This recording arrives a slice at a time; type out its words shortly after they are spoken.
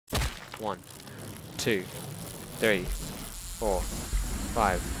1, 2, 3, 4,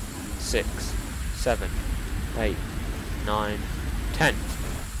 5, 6, 7, 8, 9, 10.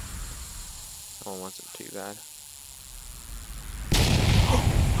 Oh, wasn't too bad.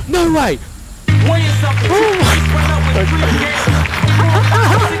 No way!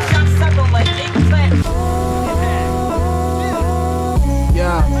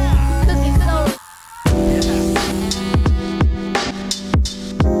 Yeah.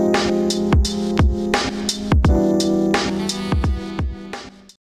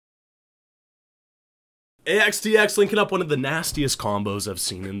 AXTX linking up one of the nastiest combos I've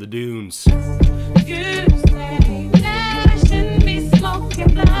seen in the dunes. You say that I shouldn't be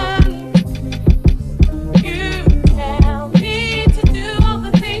smoking blunt. You tell me to do all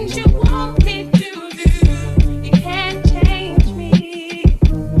the things you want me to do. You can't change me.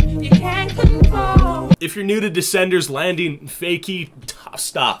 You can't control. If you're new to Descenders, landing fakie, tough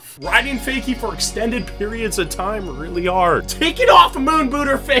stuff. Riding fakie for extended periods of time, really hard. Taking off a moon boot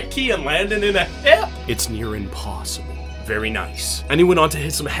or fakie and landing in a hip, it's near impossible. Very nice. And he went on to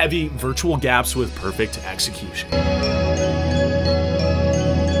hit some heavy virtual gaps with perfect execution.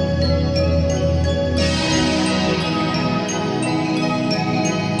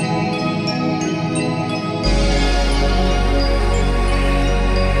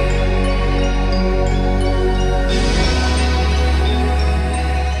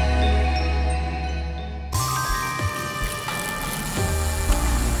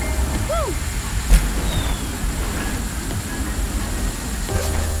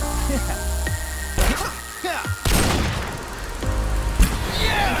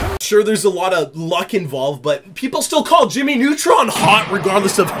 Sure, there's a lot of luck involved, but people still call Jimmy Neutron hot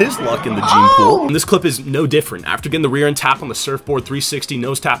regardless of his luck in the gene pool. And this clip is no different. After getting the rear end tap on the surfboard, 360,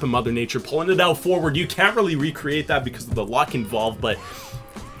 nose tap in Mother Nature, pulling it out forward, you can't really recreate that because of the luck involved, but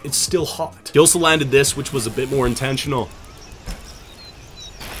it's still hot. He also landed this, which was a bit more intentional.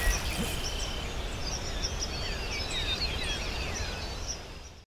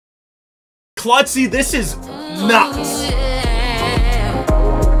 Clutze, this is nuts.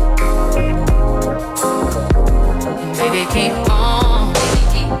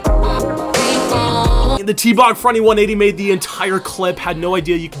 The T-Bog fronty 180 made the entire clip, had no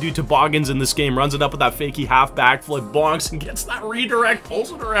idea you could do toboggans in this game, runs it up with that fakie half backflip, bonks, and gets that redirect,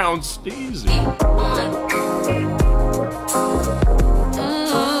 pulls it around, steezy.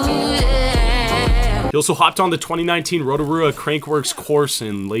 He also hopped on the 2019 Rotorua Crankworks course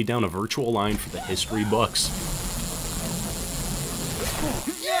and laid down a virtual line for the history books.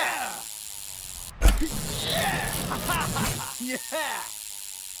 Yeah! Yeah!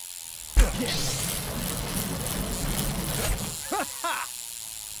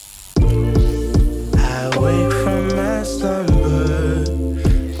 I wake from my slumber.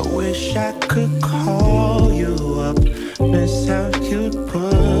 I wish I could call you up. Miss how you'd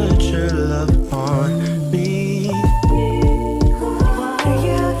put your love on me. You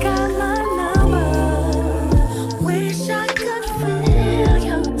got my number. Wish I could feel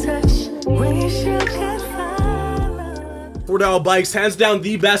your touch. Wish you could follow. CordialBikes, hands down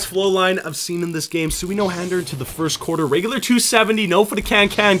the best flow line I've seen in this game. So we know hander into the first quarter, regular 270, no for the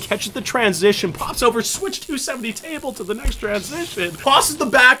can-can, catches the transition, pops over, switch 270 table to the next transition, tosses the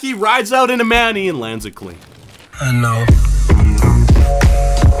backy, rides out in a manny, and lands it clean. I know.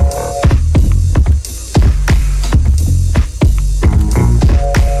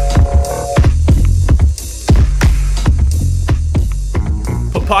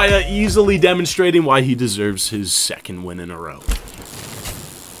 Papaya easily demonstrating why he deserves his second win in a row.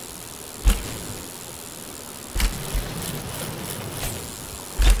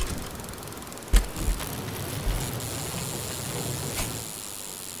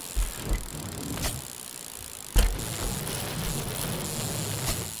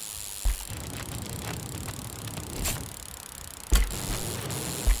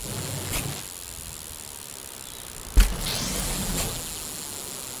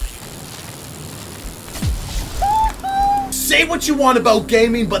 Say what you want about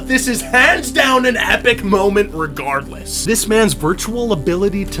gaming, but this is hands down an epic moment regardless. This man's virtual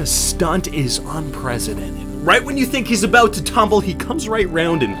ability to stunt is unprecedented. Right when you think he's about to tumble, he comes right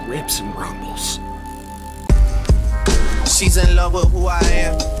round and rips and rumbles. She's in love with who I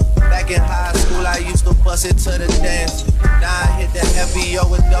am. Back in high school, I used to bust it to the dance. Now I hit the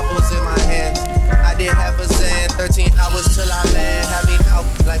FBO with doubles in my hands. I did half a Zan, 13 hours till I land. Have me out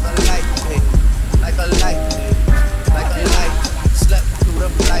like a light, like a light. Like a light, slept through the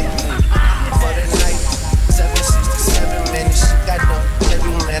flight for the night. 767 minutes, she got the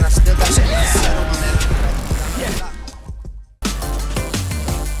every man. I still got shit to settle, man.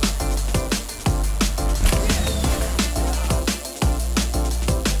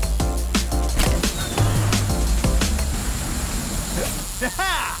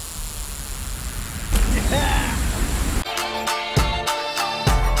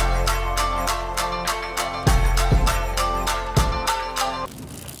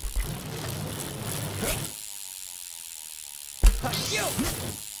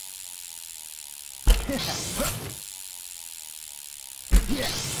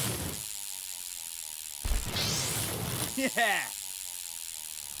 Yeah.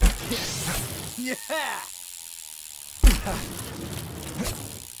 Yeah. Yeah.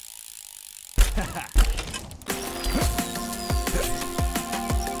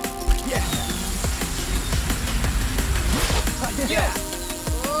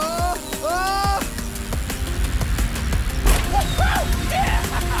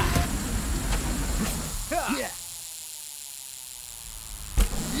 Yeah.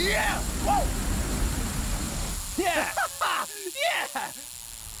 Yeah. Whoa. Yeah. Yeah.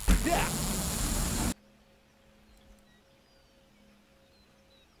 Yeah.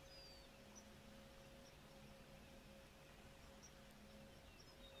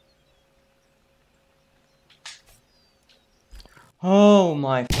 Oh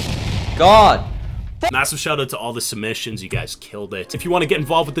my God. Massive shout out to all the submissions. You guys killed it. If you want to get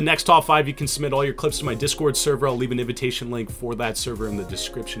involved with the next top 5, you can submit all your clips to my Discord server. I'll leave an invitation link for that server in the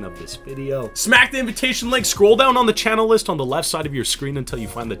description of this video. Smack the invitation link, scroll down on the channel list on the left side of your screen until you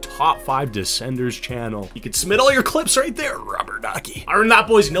find the top 5 Descenders channel. You can submit all your clips right there, rubber ducky. Other than that,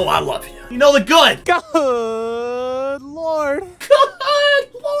 boys, you know I love you. You know the good. Good Lord.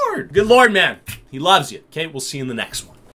 Good Lord. Good Lord, man. He loves you. Okay, we'll see you in the next one.